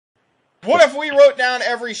What if we wrote down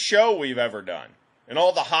every show we've ever done? And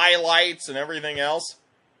all the highlights and everything else?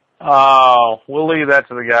 Oh, we'll leave that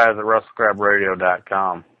to the guys at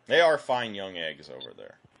WrestleCrapRadio.com. They are fine young eggs over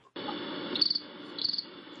there.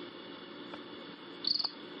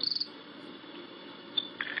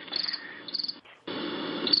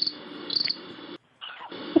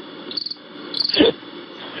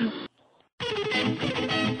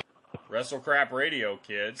 WrestleCrap Radio,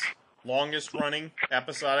 kids. Longest running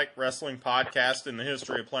episodic wrestling podcast in the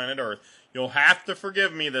history of planet Earth. You'll have to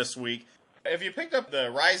forgive me this week. Have you picked up the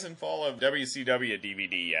Rise and Fall of WCW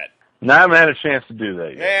DVD yet? No, I haven't had a chance to do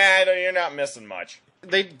that yet. Yeah, you're not missing much.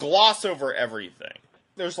 They gloss over everything.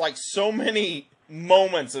 There's like so many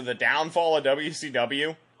moments of the downfall of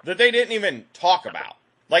WCW that they didn't even talk about.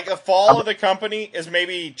 Like the fall of the company is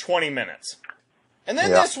maybe 20 minutes. And then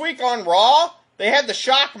this week on Raw, they had the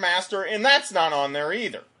Shockmaster, and that's not on there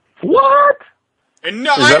either. What? And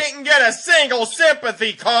no, I didn't get a single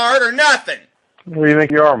sympathy card or nothing. Who do you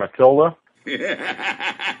think you are, Matilda? Dropkick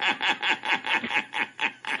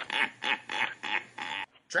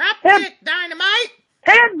Dynamite?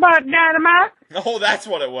 Headbutt Dynamite? Oh, that's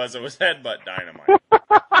what it was. It was Headbutt Dynamite.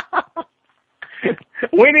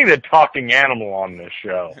 We need a talking animal on this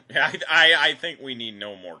show. I think we need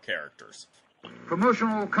no more characters.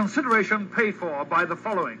 Promotional consideration paid for by the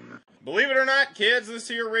following. Believe it or not, kids, this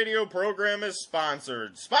here radio program is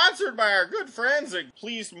sponsored. Sponsored by our good friends at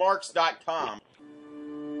PleasedMarks.com.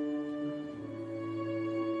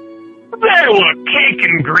 There were cake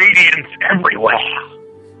ingredients everywhere.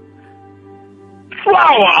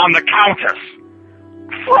 Flour on the counters.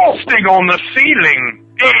 Frosting on the ceiling.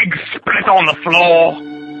 Eggs split on the floor.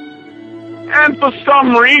 And for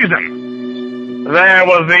some reason, there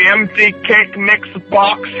was the empty cake mix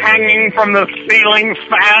box hanging from the ceiling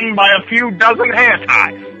fan by a few dozen hair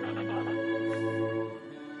ties.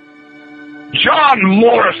 John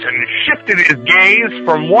Morrison shifted his gaze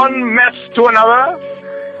from one mess to another,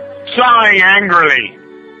 sighing angrily.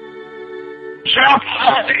 Jeff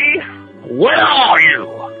Hardy, where are you?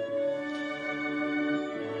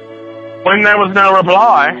 When there was no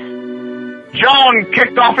reply, John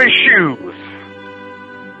kicked off his shoes.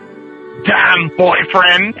 Damn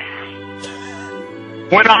boyfriend.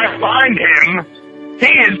 When I find him, he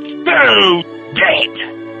is so dead.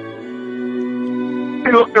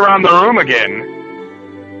 He looked around the room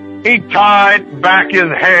again. He tied back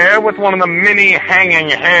his hair with one of the many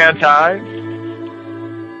hanging hair ties.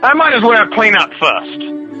 I might as well clean up first.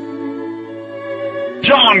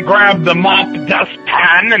 John grabbed the mop,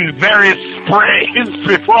 dustpan, and various sprays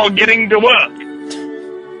before getting to work.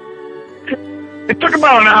 It took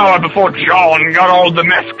about an hour before John got all the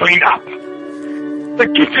mess cleaned up. The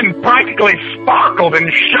kitchen practically sparkled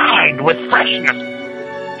and shined with freshness.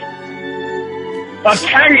 A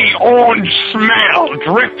tangy orange smell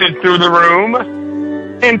drifted through the room,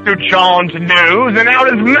 into John's nose and out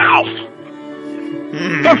his mouth.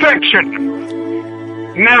 Perfection.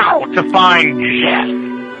 Now to find Jeff.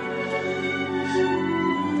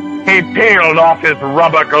 He peeled off his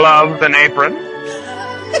rubber gloves and apron,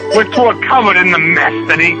 which were covered in the mess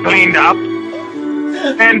that he cleaned up,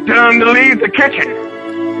 and turned to leave the kitchen.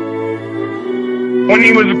 When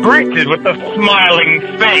he was greeted with the smiling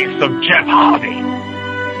face of Jeff Hardy.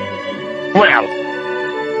 Well,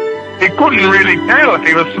 he couldn't really tell if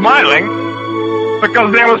he was smiling,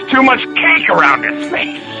 because there was too much cake around his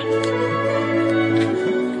face.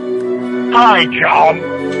 Hi, John.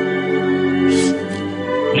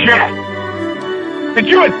 Jeff, did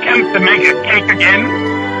you attempt to make a cake again?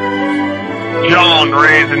 John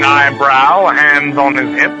raised an eyebrow, hands on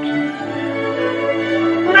his hips.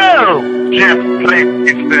 No, Jeff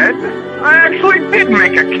playfully said. I actually did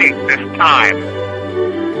make a cake this time.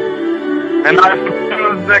 And I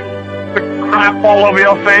suppose the crap all over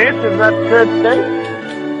your face, is that fair to say?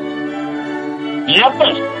 Yep.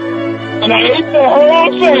 And I ate the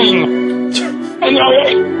whole thing. And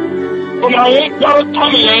I ain't got a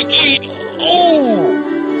tummy ache either. Oh!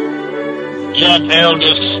 Jeff held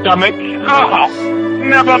his stomach. Ah,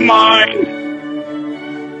 never mind.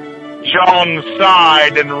 John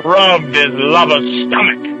sighed and rubbed his lover's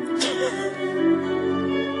stomach.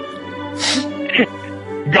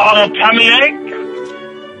 Got a tummy ache?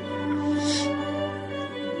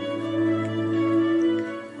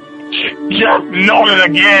 Jeff nodded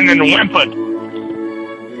again and whimpered.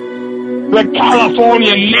 The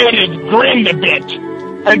California native grinned a bit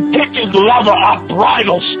and picked his lover up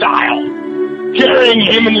bridal style, carrying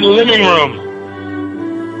him into the living room.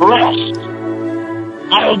 Rest.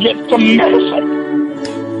 I'll get some medicine.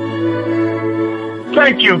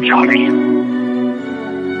 Thank you, Johnny.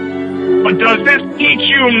 But does this teach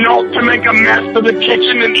you not to make a mess of the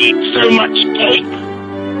kitchen and eat so much cake?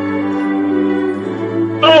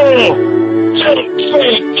 Oh, cake,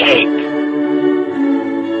 cake, cake.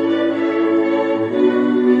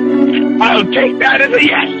 I'll take that as a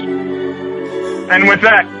yes. And with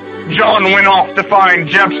that, John went off to find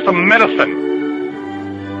Jeff some medicine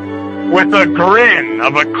with a grin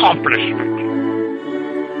of accomplishment.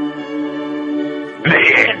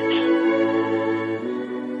 The end.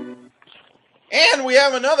 And we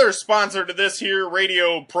have another sponsor to this here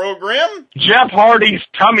radio program. Jeff Hardy's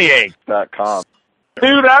TummyAche.com.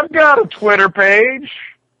 Dude, I've got a Twitter page.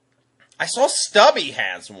 I saw Stubby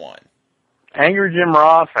has one. Angry Jim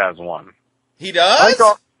Ross has one. He does?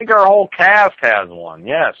 I think our whole cast has one,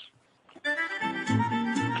 yes.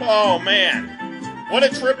 Oh, man. What a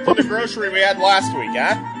trip to the grocery we had last week,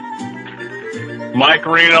 huh? Mike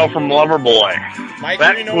Reno from Loverboy. Mike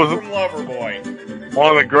That Reno was from Loverboy.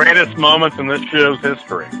 one of the greatest moments in this show's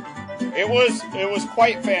history. It was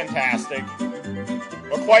quite fantastic.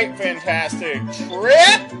 A quite fantastic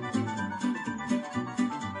trip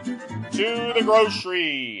to the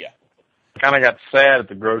grocery. Kind of got sad at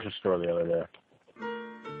the grocery store the other day.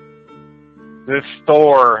 This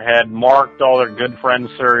store had marked all their Good Friends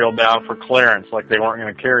cereal down for clearance, like they weren't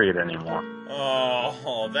going to carry it anymore.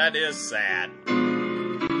 Oh, that is sad.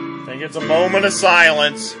 I think it's a moment of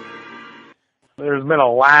silence. There's been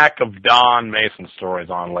a lack of Don Mason stories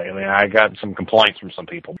on lately, and I got some complaints from some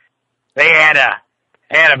people. They had a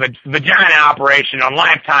vagina operation on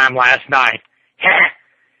Lifetime last night.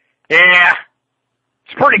 Yeah,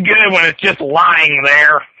 it's pretty good when it's just lying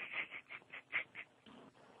there.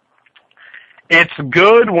 It's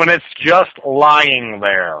good when it's just lying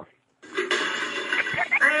there.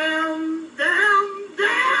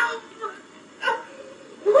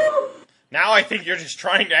 Now I think you're just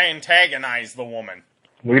trying to antagonize the woman.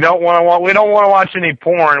 We don't want to watch any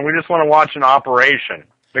porn. We just want to watch an operation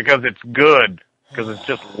because it's good because it's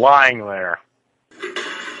just lying there.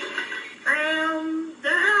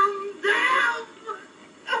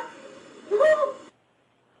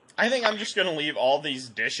 I think I'm just going to leave all these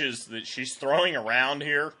dishes that she's throwing around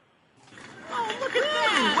here. Oh, look at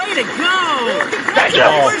that! Way to go! Thank you.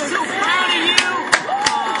 We're so proud of you!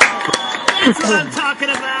 That's what I'm talking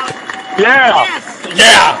about! Yeah. Yes!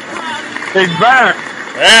 Yeah! He's back.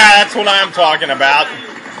 Yeah, that's what I'm talking about.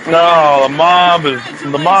 No, the mob is.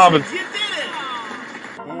 You did it!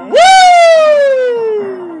 Woo!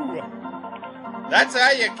 That's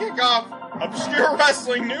how you kick off obscure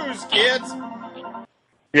wrestling news, kids.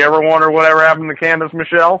 You ever wonder whatever happened to Candace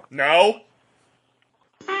Michelle? No.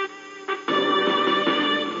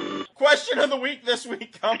 Question of the week this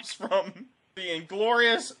week comes from the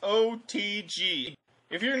Inglorious OTG.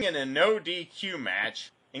 If you're in a no DQ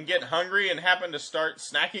match and get hungry and happen to start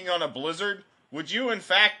snacking on a Blizzard, would you in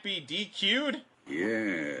fact be DQ'd?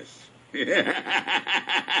 Yes.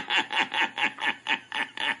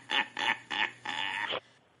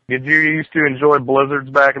 Did you used to enjoy Blizzards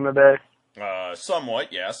back in the day?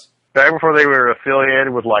 Somewhat, yes. Back before they were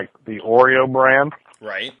affiliated with, like, the Oreo brand?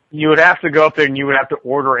 Right. You would have to go up there and you would have to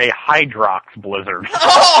order a Hydrox Blizzard.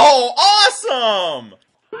 Oh, awesome!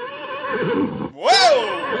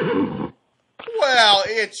 Whoa! Well,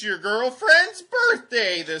 it's your girlfriend's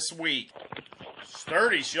birthday this week. She's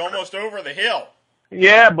 30, she's almost over the hill.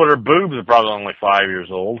 Yeah, but her boobs are probably only 5 years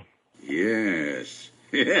old. Yes.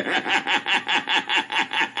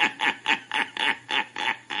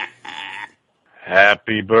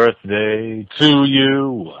 Happy birthday to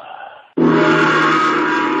you.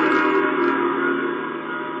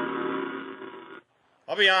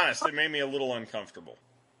 I'll be honest, it made me a little uncomfortable.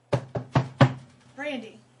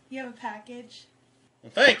 Brandy, you have a package?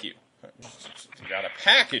 Well, thank you. Got a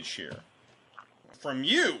package here. From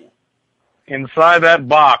you. Inside that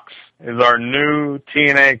box is our new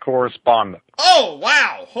TNA correspondent. Oh,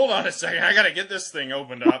 wow! Hold on a second, I gotta get this thing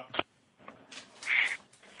opened up.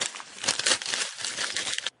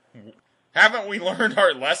 Haven't we learned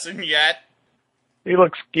our lesson yet? He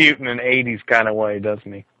looks cute in an 80s kind of way, doesn't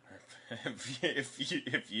he?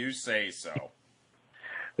 if you say so.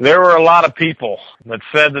 There were a lot of people that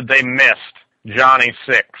said that they missed Johnny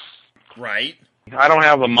 6. Right. I don't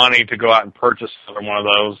have the money to go out and purchase another one of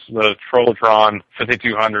those. The Trollotron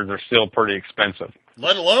 5200s are still pretty expensive.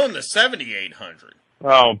 Let alone the 7800.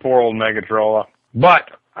 Oh, poor old Megatrolla. But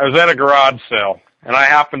I was at a garage sale, and I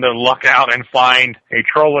happened to luck out and find a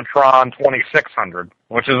Trollotron 2600,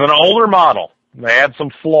 which is an older model. They had some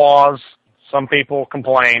flaws. Some people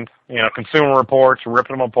complained. You know, Consumer Reports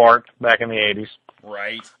ripping them apart back in the 80s.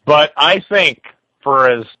 Right. But I think for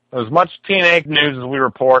as much TNA news as we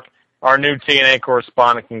report, our new TNA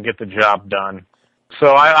correspondent can get the job done. So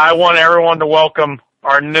I want everyone to welcome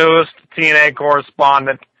our newest TNA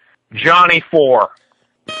correspondent, Johnny 4.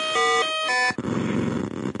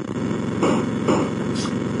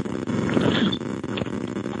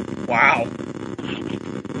 Wow.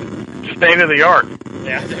 State of the art.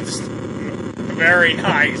 Yeah, that's very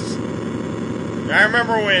nice. I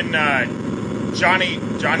remember when Johnny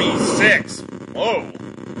 6. Whoa.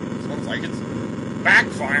 Sounds like it's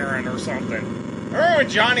backfiring or something. I remember when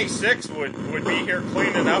Johnny 6 would be here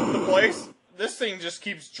cleaning up the place. This thing just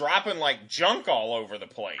keeps dropping like junk all over the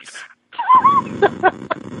place.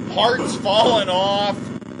 Parts falling off.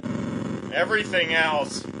 Everything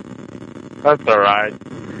else. That's alright.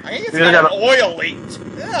 I think it's got an oil leak.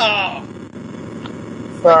 Ugh.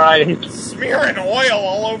 Alright. Smearing oil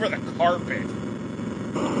all over the carpet.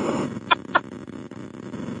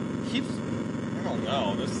 I don't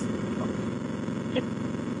know.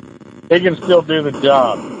 He can still do the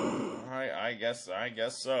job. I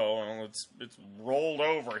guess so. Well, it's rolled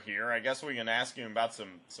over here. I guess we can ask him about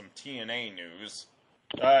some TNA news.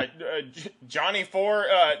 Johnny 4,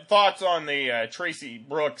 thoughts on the Tracy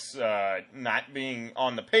Brooks not being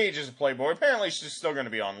on the page as a Playboy. Apparently she's still going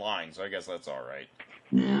to be online, so I guess that's all right.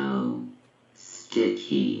 No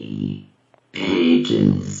sticky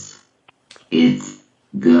pages. It's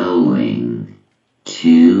going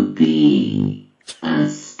to be a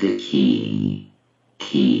sticky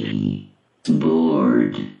keyboard.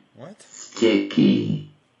 What? Sticky.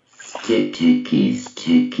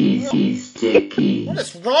 What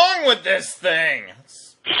is wrong with this thing?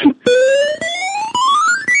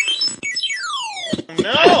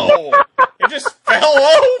 No! It just fell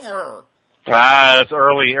over! It's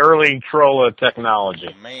early Trolla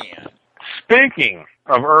technology. Man. Speaking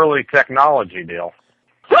of early technology, Dale.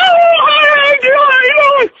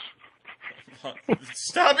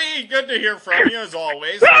 Stubby, good to hear from you as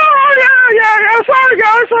always. Oh, yeah. Sorry,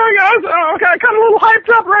 guys. Okay, I'm kind of a little hyped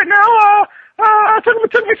up right now.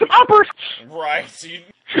 Took me some uppers. Right. So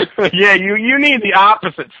Yeah, you need the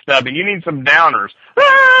opposite, Stubby. You need some downers. Yeah.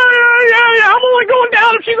 I'm only going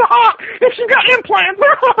down if she's got implants.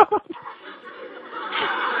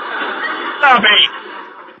 Stubby!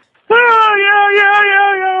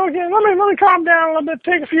 Yeah. Okay, let me calm down a little bit.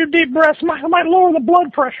 Take a few deep breaths. Might lower the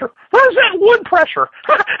blood pressure. Where's that wood pressure?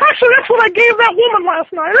 Actually, that's what I gave that woman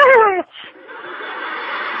last night.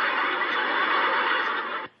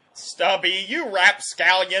 Stubby, you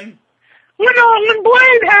rapscallion. When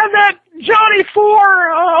Blade had that Johnny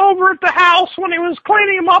 4 over at the house when he was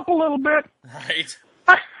cleaning him up a little bit. Right.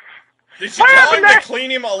 Did you tell him to clean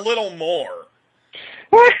him a little more?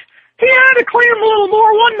 He had to clean him a little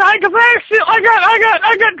more one night because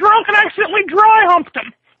I got drunk and accidentally dry humped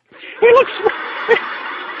him. He looks.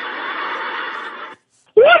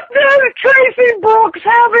 What does Tracy Brooks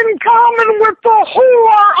have in common with the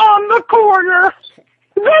whore on the corner?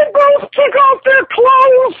 They both took off their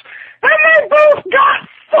clothes and they both got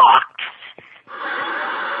fucked.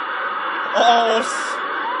 Oh,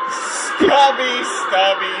 Stubby.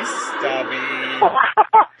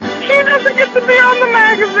 She doesn't get to be on the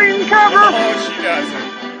magazine cover. Oh, she doesn't.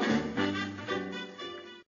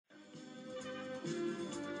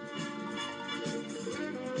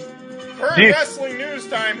 Current wrestling news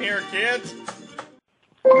time here, kids.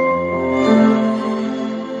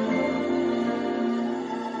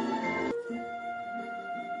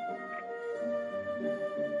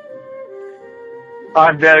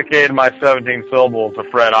 I've dedicated my 17 syllables to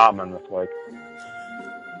Fred Ottman this week.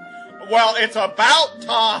 Well, it's about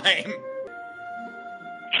time.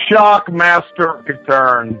 Shockmaster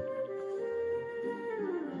return.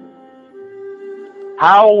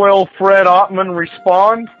 How will Fred Ottman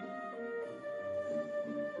respond?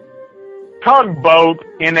 Tugboat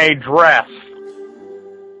in a dress.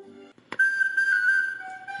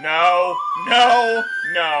 No.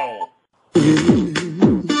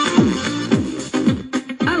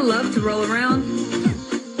 I love to roll around.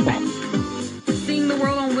 Seeing the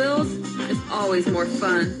world on wheels is always more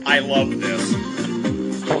fun. I love this.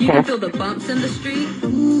 You can feel the bumps in the street.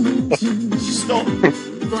 She's still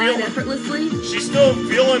glide effortlessly. She's still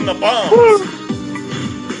feeling the bumps.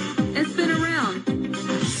 And spin around.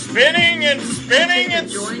 Spinning and spinning and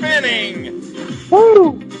spinning.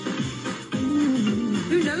 Woo!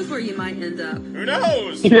 Who knows where you might end up? Who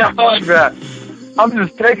knows? Yeah, I like that. I'm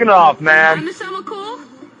just taking off, man. I'm Michelle McCool,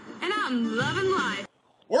 and I'm loving life.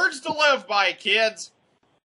 Words to live by, kids.